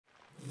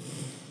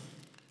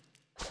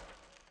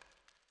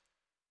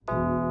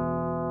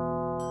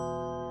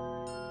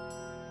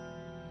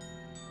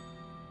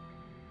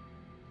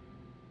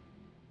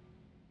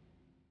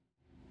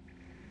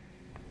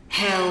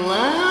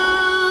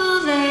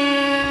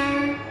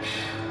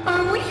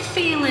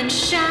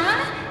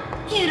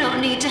You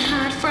don't need to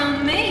hide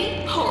from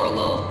me, poor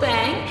little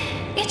thing.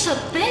 It's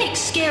a big,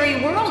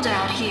 scary world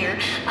out here,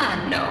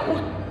 I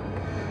know.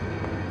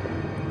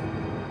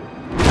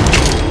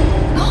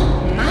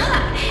 Oh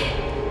my!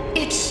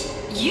 It's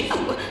you!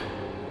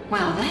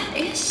 Well, that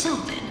is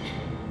something.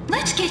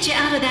 Let's get you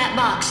out of that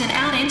box and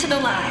out into the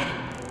light.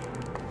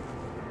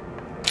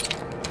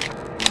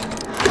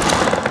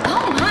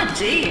 Oh my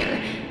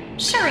dear!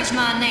 Sure as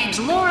my name's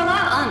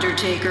Lorelei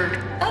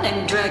Undertaker. I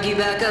didn't drag you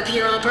back up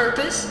here on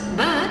purpose,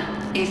 but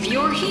if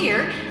you're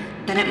here,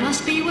 then it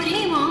must be what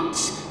he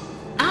wants.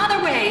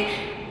 Either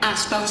way, I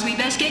suppose we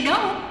best get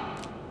going.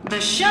 The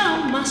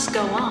show must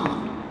go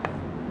on.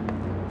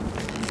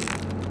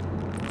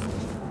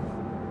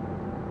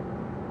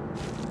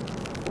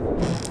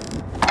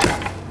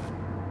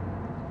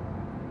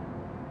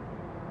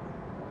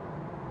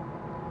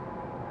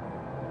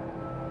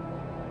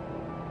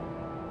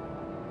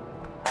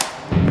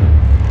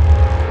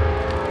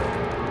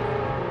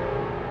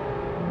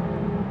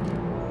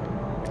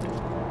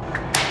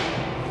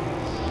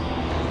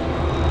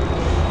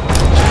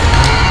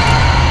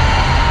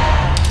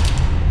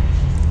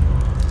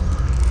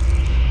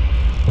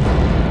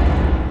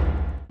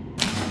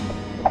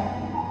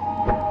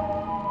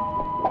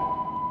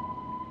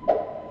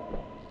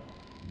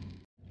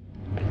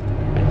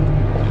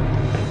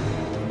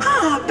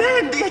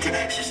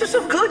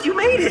 So good you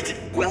made it.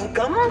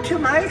 Welcome to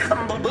my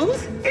humble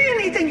booth.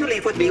 Anything you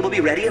leave with me will be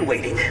ready and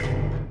waiting.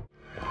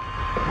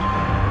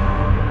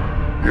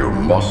 You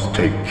must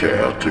take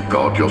care to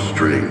guard your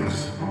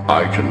strings.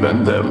 I can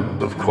mend them,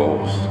 of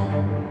course.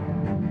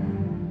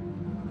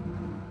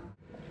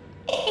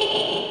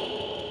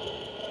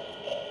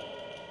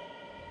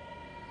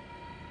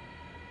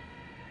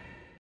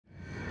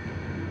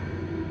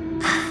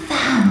 I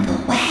found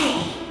the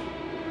way.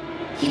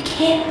 You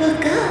can't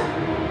look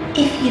up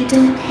if you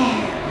don't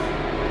have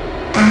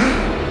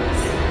eyes.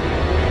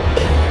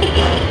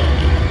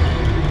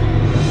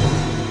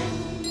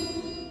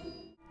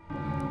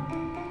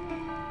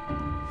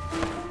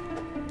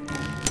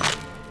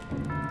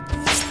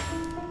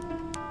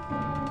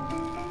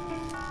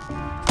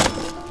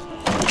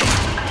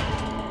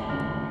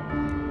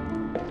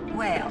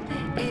 Well,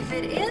 if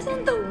it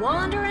isn't the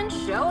wandering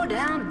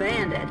Showdown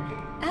Bandit.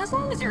 As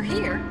long as you're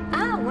here,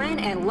 I went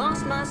and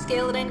lost my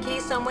skeleton key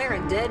somewhere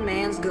in Dead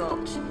Man's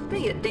Gulch.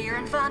 Be a dear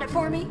and find it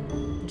for me.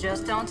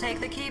 Just don't take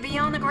the key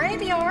beyond the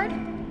graveyard.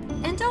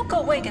 And don't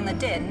go waking the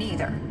dead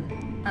neither.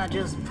 I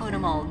just put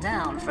 'em all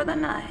down for the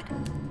night.